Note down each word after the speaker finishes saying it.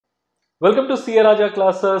Welcome to CA Raja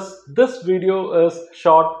classes. This video is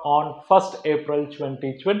shot on 1st April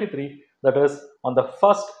 2023, that is on the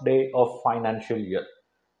first day of financial year.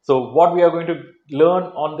 So what we are going to learn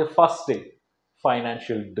on the first day?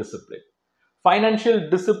 Financial discipline. Financial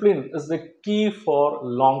discipline is the key for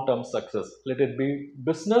long-term success, let it be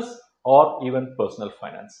business or even personal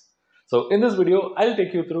finance. So in this video, I'll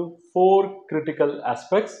take you through 4 critical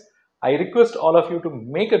aspects. I request all of you to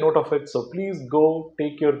make a note of it. So please go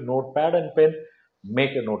take your notepad and pen, make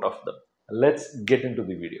a note of them. Let's get into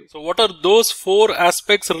the video. So what are those 4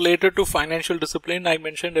 aspects related to financial discipline I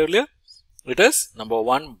mentioned earlier? It is number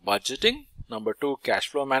 1, budgeting, number 2, cash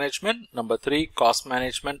flow management, number 3, cost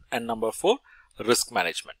management, and number 4, risk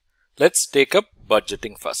management. Let's take up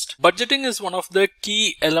budgeting first. Budgeting is one of the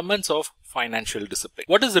key elements of financial discipline.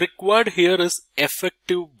 What is required here is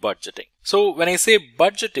effective budgeting. So when I say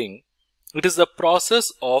budgeting, it is the process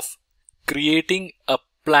of creating a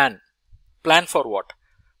plan. Plan for what?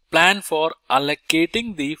 Plan for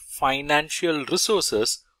allocating the financial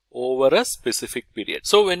resources over a specific period.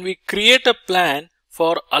 So when we create a plan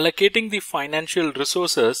for allocating the financial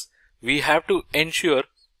resources, we have to ensure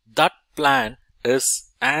that plan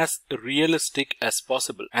is as realistic as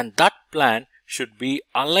possible, and that plan should be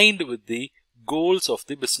aligned with the goals of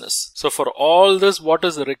the business. So for all this, what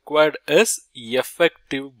is required is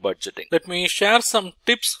effective budgeting. Let me share some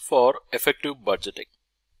tips for effective budgeting.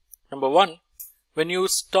 Number 1, when you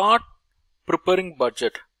start preparing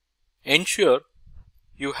budget, ensure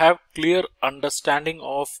you have clear understanding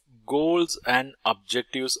of goals and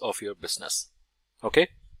objectives of your business. Okay?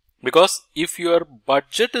 Because if your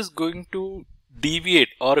budget is going to deviate,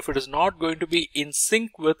 or if it is not going to be in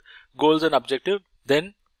sync with goals and objectives,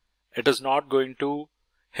 then it is not going to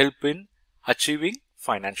help in achieving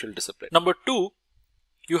financial discipline. Number 2,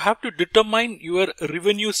 you have to determine your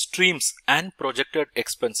revenue streams and projected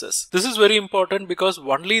expenses. This is very important because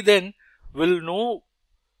only then we'll know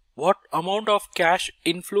what amount of cash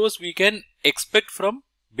inflows we can expect from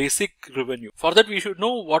basic revenue. For that, we should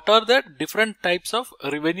know what are the different types of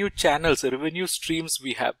revenue channels, revenue streams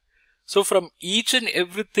we have. So from each and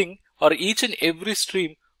everything or each and every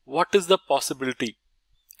stream, what is the possibility?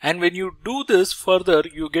 And when you do this further,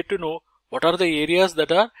 you get to know what are the areas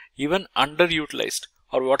that are even underutilized,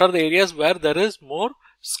 or what are the areas where there is more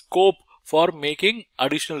scope for making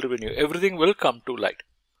additional revenue. Everything will come to light.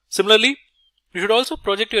 Similarly, you should also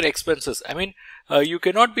project your expenses. I mean, you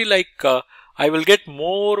cannot be like, I will get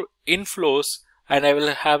more inflows and I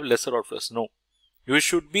will have lesser outflows. No. You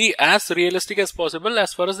should be as realistic as possible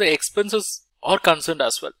as far as the expenses are concerned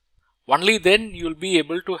as well. Only then you will be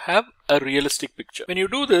able to have a realistic picture. When you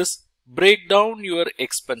do this, break down your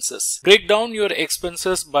expenses. Break down your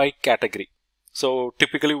expenses by category. So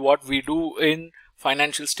typically what we do in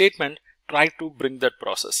financial statement, try to bring that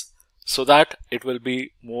process so that it will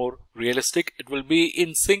be more realistic. It will be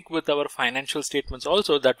in sync with our financial statements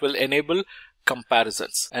also. That will enable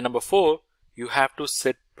comparisons. And number 4, you have to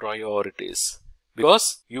set priorities.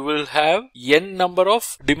 Because you will have n number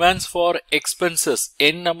of demands for expenses,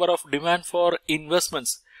 n number of demand for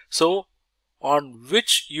investments. So on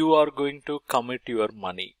which you are going to commit your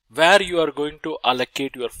money, where you are going to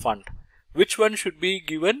allocate your fund, which one should be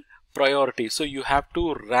given priority. So you have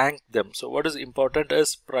to rank them. So what is important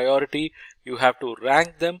is priority. You have to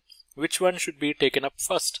rank them. Which one should be taken up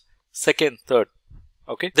first, second, third.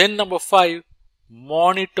 Okay. Then number 5,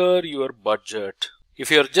 monitor your budget.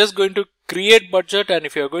 If you are just going to create budget and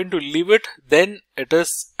if you are going to leave it, then it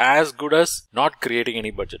is as good as not creating any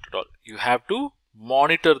budget at all. You have to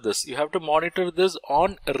monitor this. You have to monitor this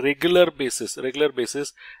on a regular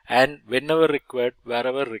basis, and whenever required,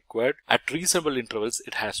 wherever required, at reasonable intervals,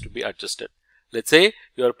 it has to be adjusted. Let's say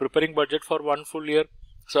you are preparing budget for 1 full year.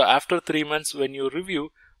 So after 3 months, when you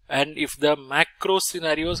review, and if the macro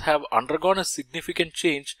scenarios have undergone a significant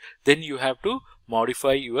change, then you have to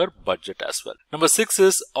modify your budget as well. Number 6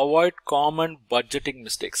 is avoid common budgeting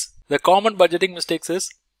mistakes. The common budgeting mistakes is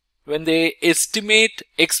when they estimate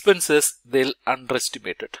expenses, they'll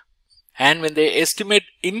underestimate it. And when they estimate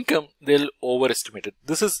income, they'll overestimate it.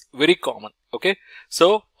 This is very common. Okay.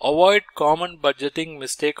 So avoid common budgeting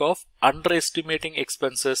mistake of underestimating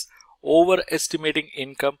expenses, overestimating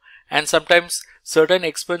income, and sometimes certain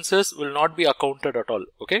expenses will not be accounted at all.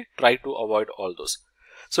 Okay. Try to avoid all those.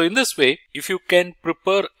 So in this way, if you can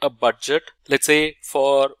prepare a budget, let's say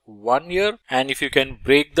for 1 year, and if you can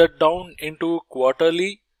break that down into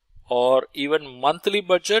quarterly or even monthly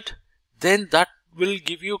budget, then that will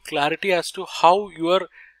give you clarity as to how your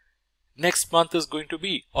next month is going to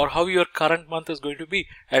be, or how your current month is going to be,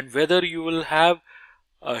 and whether you will have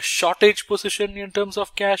a shortage position in terms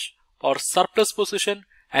of cash or surplus position,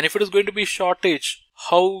 And if it is going to be shortage,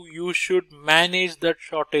 how you should manage that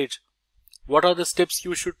shortage? What are the steps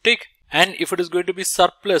you should take? And if it is going to be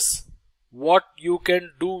surplus, what you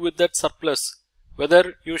can do with that surplus?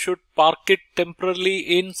 Whether you should park it temporarily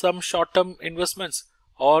in some short-term investments,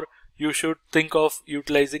 or you should think of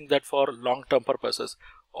utilizing that for long-term purposes.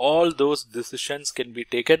 All those decisions can be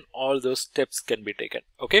taken, all those steps can be taken.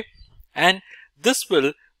 Okay, and this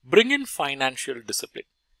will bring in financial discipline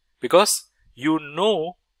because you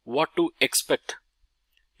know what to expect,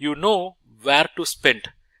 you know where to spend,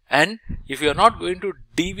 and if you are not going to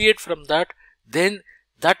deviate from that, then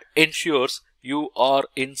that ensures you are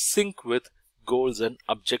in sync with goals and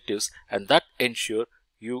objectives, and that ensure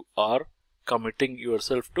you are committing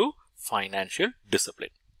yourself to financial discipline.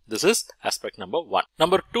 This is aspect number 1.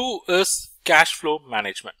 Number 2 is cash flow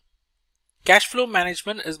management. Cash flow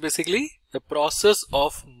management is basically the process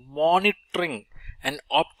of monitoring and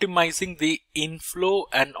optimizing the inflow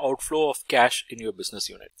and outflow of cash in your business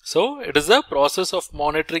unit. So it is a process of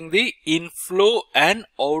monitoring the inflow and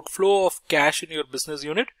outflow of cash in your business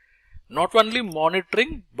unit. Not only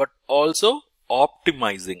monitoring but also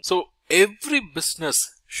optimizing. So every business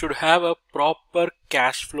should have a proper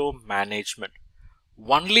cash flow management.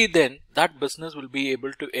 Only then that business will be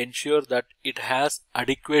able to ensure that it has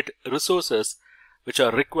adequate resources which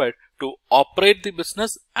are required to operate the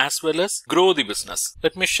business as well as grow the business.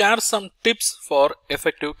 Let me share some tips for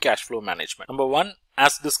effective cash flow management. Number 1,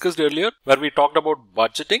 as discussed earlier, where we talked about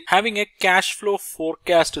budgeting, having a cash flow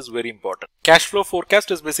forecast is very important. Cash flow forecast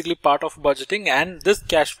is basically part of budgeting, and this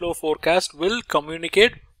cash flow forecast will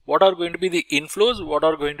communicate what are going to be the inflows, what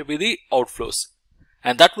are going to be the outflows.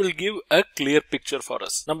 And that will give a clear picture for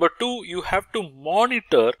us. Number 2, you have to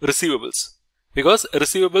monitor receivables, because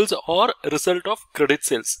receivables are a result of credit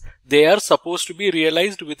sales. They are supposed to be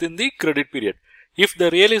realized within the credit period. If the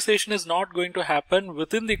realization is not going to happen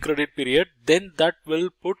within the credit period, then that will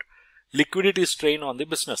put liquidity strain on the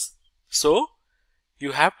business. So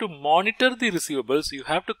you have to monitor the receivables, you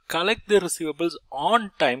have to collect the receivables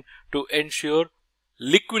on time to ensure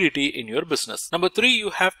liquidity in your business. Number 3, you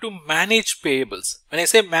have to manage payables. When I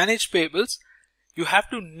say manage payables, you have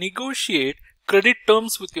to negotiate credit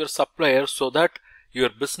terms with your supplier so that your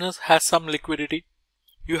business has some liquidity.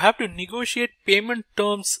 You have to negotiate payment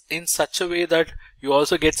terms in such a way that you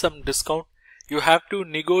also get some discount. You have to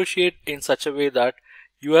negotiate in such a way that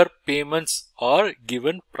your payments are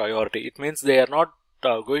given priority. It means they are not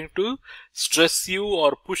going to stress you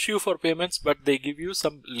or push you for payments, but they give you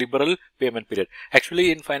some liberal payment period.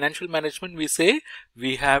 Actually, in financial management, we say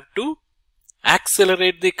we have to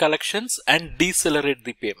accelerate the collections and decelerate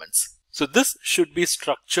the payments. So this should be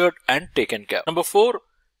structured and taken care of. Number 4,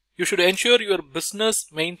 you should ensure your business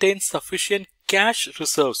maintains sufficient cash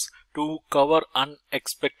reserves to cover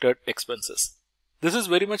unexpected expenses. This is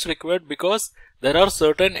very much required because there are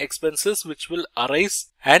certain expenses which will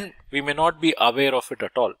arise and we may not be aware of it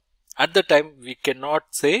at all. At the time, we cannot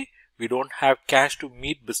say we don't have cash to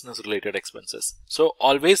meet business related expenses. So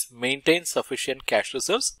always maintain sufficient cash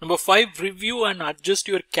reserves. Number 5, review and adjust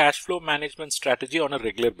your cash flow management strategy on a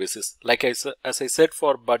regular basis. Like as I said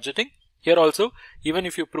for budgeting, here also, even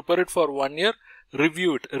if you prepare it for 1 year,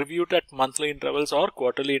 review it at monthly intervals or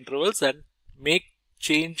quarterly intervals and make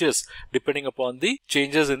changes depending upon the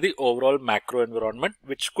changes in the overall macro environment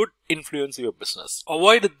which could influence your business.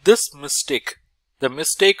 Avoid this mistake, the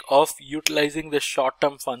mistake of utilizing the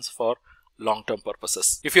short-term funds for long-term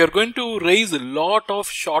purposes. If you are going to raise a lot of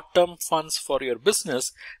short-term funds for your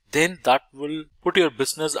business, then that will put your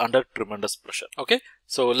business under tremendous pressure. Okay,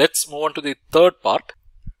 so let's move on to the third part,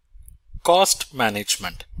 cost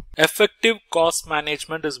management. Effective cost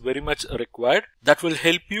management is very much required. That will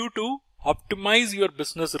help you to optimize your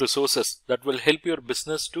business resources, that will help your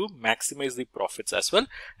business to maximize the profits as well.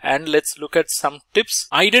 And let's look at some tips.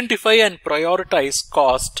 Identify and prioritize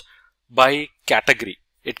cost by category.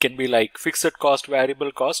 It can be like fixed cost,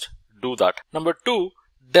 variable cost. Do that. Number 2,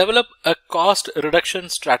 develop a cost reduction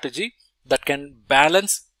strategy that can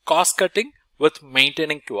balance cost cutting with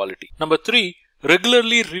maintaining quality. Number 3,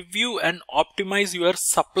 regularly review and optimize your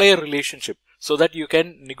supplier relationship so that you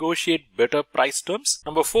can negotiate better price terms.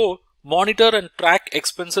 Number 4, monitor and track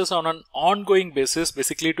expenses on an ongoing basis,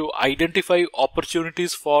 basically to identify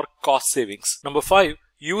opportunities for cost savings. Number 5,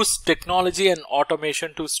 use technology and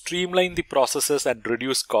automation to streamline the processes and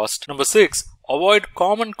reduce cost. Number 6, avoid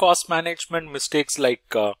common cost management mistakes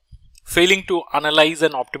like failing to analyze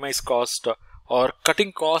and optimize cost, or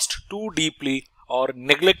cutting cost too deeply, or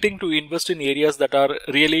neglecting to invest in areas that are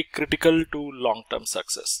really critical to long-term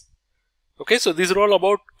success. Okay, so these are all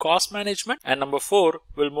about cost management. And number 4,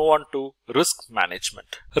 we'll move on to risk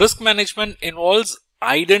management. Risk management involves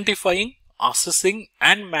identifying, assessing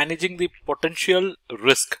and managing the potential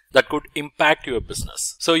risk that could impact your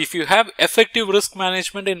business. So if you have effective risk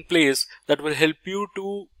management in place, that will help you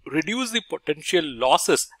to reduce the potential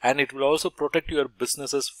losses, and it will also protect your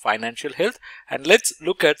business's financial health. And let's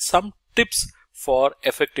look at some tips for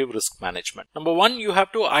effective risk management. Number one, you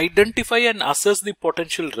have to identify and assess the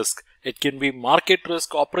potential risk. It can be market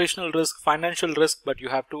risk, operational risk, financial risk, but you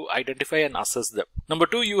have to identify and assess them. Number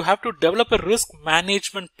two, you have to develop a risk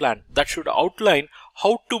management plan that should outline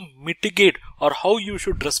how to mitigate or how you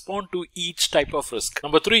should respond to each type of risk.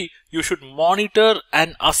 Number three, you should monitor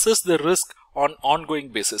and assess the risk on ongoing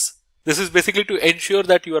basis. This is basically to ensure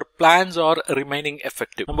that your plans are remaining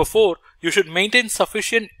effective. Number four, you should maintain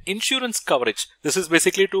sufficient insurance coverage. This is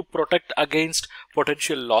basically to protect against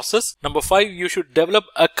potential losses. Number five, you should develop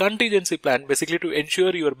a contingency plan, basically to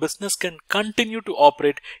ensure your business can continue to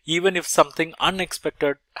operate even if something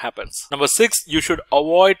unexpected happens. Number six, you should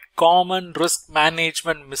avoid common risk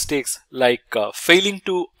management mistakes like failing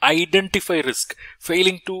to identify risk,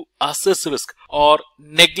 failing to assess risk, or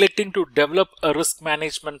neglecting to develop a risk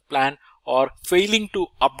management plan, or failing to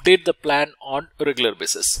update the plan on a regular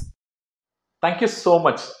basis. Thank you so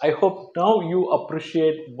much. I hope now you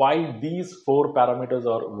appreciate why these 4 parameters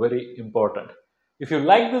are very important. If you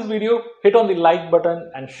like this video, hit on the like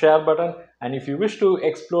button and share button. And if you wish to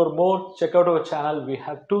explore more, check out our channel. We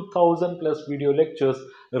have 2000 plus video lectures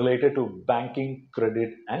related to banking,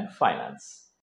 credit and finance.